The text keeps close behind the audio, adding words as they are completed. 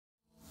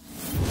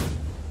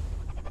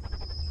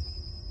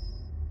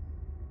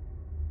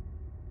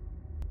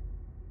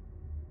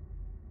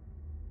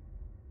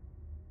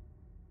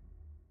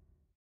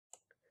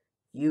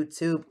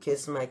YouTube,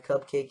 Kiss My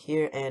Cupcake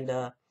here,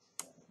 and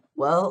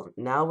well,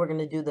 now we're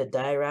gonna do the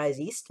Die Rise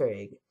Easter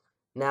egg.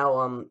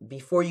 Now,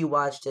 before you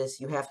watch this,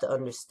 you have to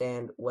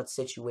understand what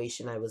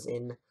situation I was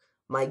in.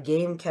 My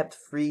game kept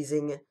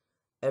freezing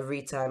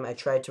every time I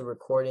tried to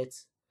record it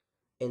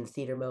in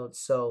theater mode,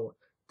 so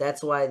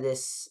that's why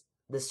this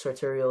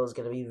tutorial is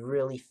gonna be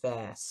really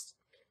fast.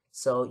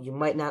 So you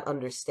might not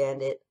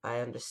understand it. I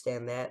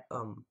understand that,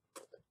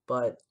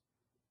 but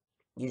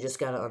you just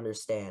gotta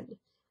understand.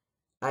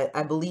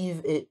 I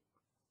believe it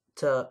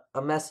to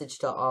a message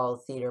to all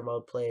theater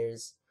mode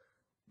players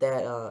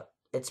that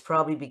it's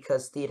probably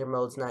because theater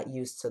mode's not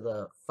used to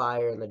the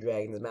fire in the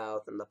dragon's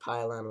mouth and the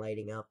pylon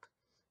lighting up.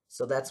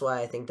 So that's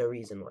why I think the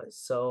reason was.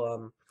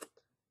 So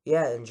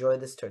yeah, enjoy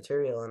this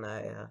tutorial and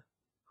I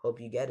hope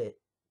you get it.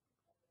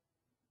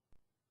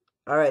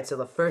 Alright, so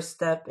the first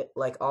step,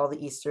 like all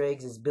the Easter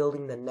eggs, is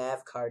building the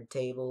nav card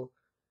table.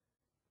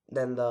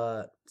 Then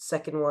the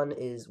second one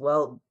is,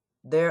 well,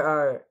 there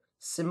are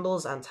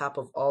symbols on top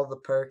of all the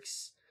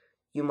perks.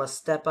 You must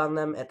step on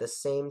them at the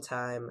same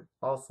time,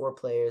 all four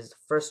players. The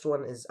first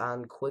one is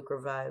on Quick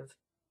Revive.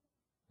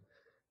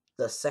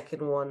 The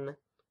second one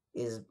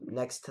is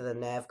next to the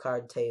nav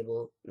card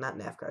table, not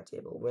nav card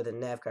table, where the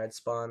nav card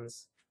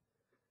spawns.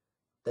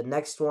 The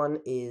next one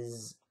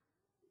is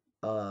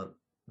uh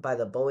by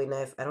the Bowie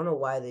knife. I don't know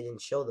why they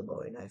didn't show the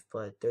Bowie knife,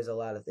 but there's a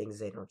lot of things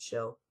they don't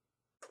show.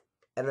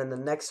 And then the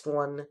next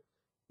one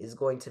is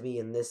going to be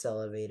in this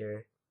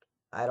elevator.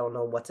 I don't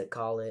know what to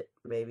call it.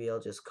 Maybe I'll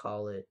just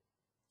call it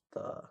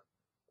the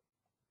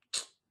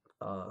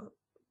uh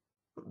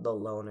the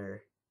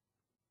loner.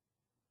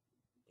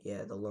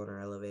 Yeah, the loner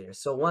elevator.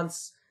 So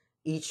once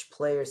each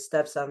player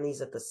steps on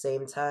these at the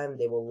same time,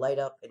 they will light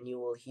up and you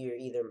will hear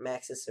either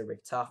Maxis or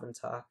Richtofen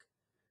talk.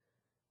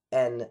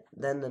 And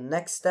then the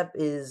next step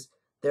is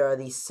there are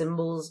these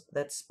symbols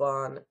that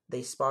spawn.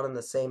 They spawn in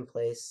the same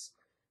place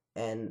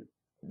and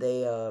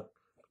they're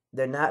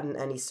not in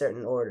any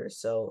certain order.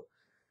 So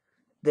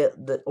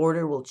the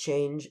order will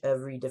change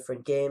every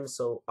different game.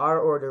 So our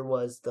order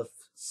was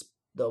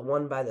the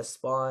one by the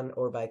spawn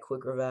or by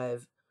quick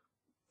revive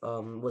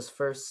was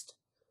first.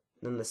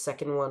 Then the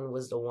second one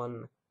was the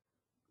one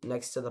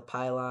next to the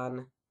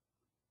pylon.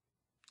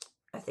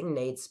 I think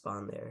nades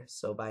spawned there,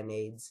 so by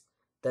nades.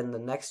 Then the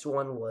next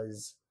one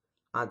was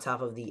on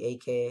top of the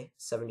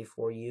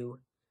AK-74U.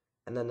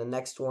 And then the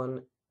next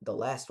one, the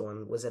last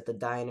one, was at the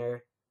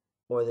diner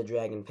or the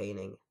dragon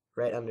painting,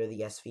 right under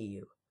the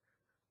SVU.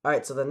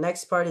 Alright, so the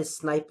next part is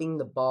sniping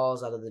the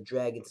balls out of the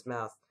dragon's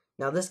mouth.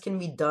 Now this can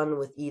be done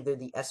with either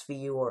the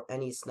SVU or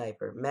any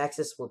sniper.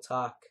 Maxis will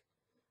talk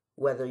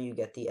whether you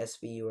get the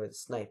SVU or the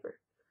sniper.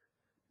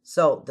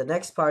 So the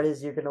next part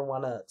is you're going to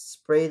want to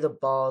spray the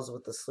balls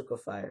with the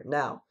liquefier.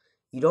 Now,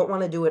 you don't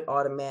want to do it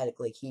automatic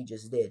like he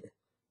just did.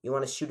 You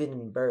want to shoot it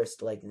in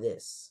burst like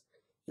this.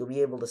 You'll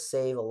be able to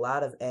save a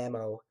lot of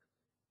ammo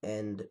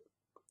and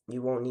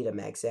you won't need a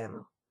max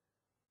ammo.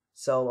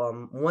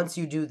 So once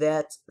you do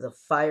that, the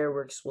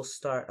fireworks will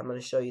start. I'm going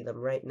to show you them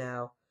right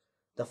now.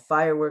 The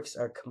fireworks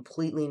are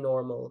completely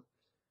normal.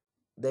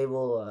 They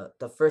will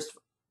the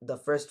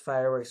first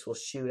fireworks will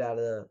shoot out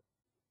of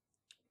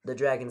the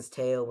dragon's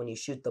tail when you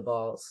shoot the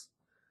balls.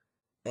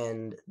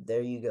 And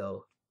there you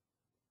go.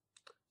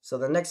 So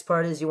the next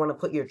part is you want to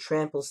put your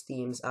trample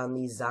steams on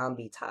these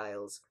zombie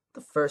tiles.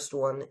 The first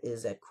one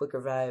is at Quick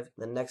Revive.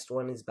 The next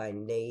one is by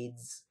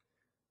nades.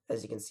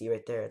 As you can see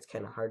right there, it's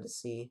kind of hard to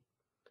see.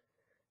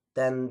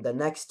 Then the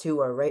next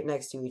two are right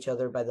next to each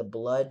other by the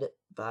blood,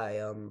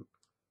 by,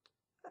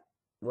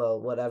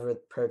 well, whatever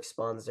perk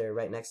spawns there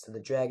right next to the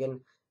dragon.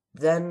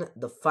 Then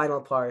the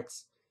final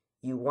parts,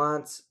 you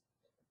want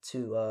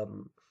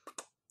to,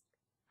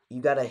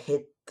 you gotta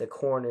hit the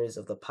corners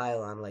of the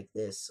pylon like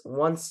this.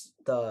 Once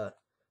the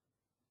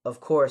the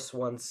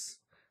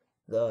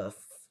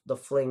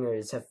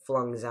flingers have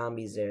flung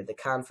zombies there, the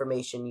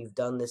confirmation you've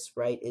done this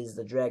right is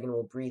the dragon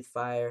will breathe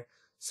fire.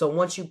 So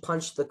once you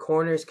punch the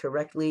corners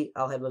correctly,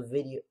 I'll have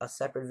a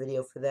separate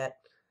video for that.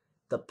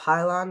 The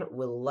pylon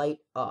will light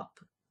up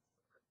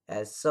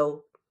as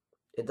so.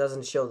 It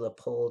doesn't show the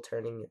pole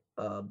turning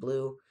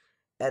blue.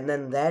 And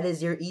then that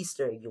is your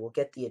Easter egg. You will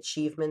get the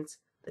achievement.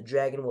 The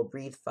dragon will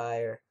breathe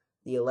fire.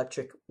 The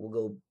electric will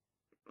go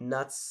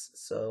nuts.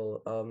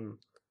 So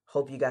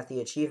hope you got the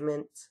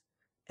achievement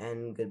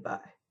and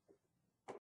goodbye.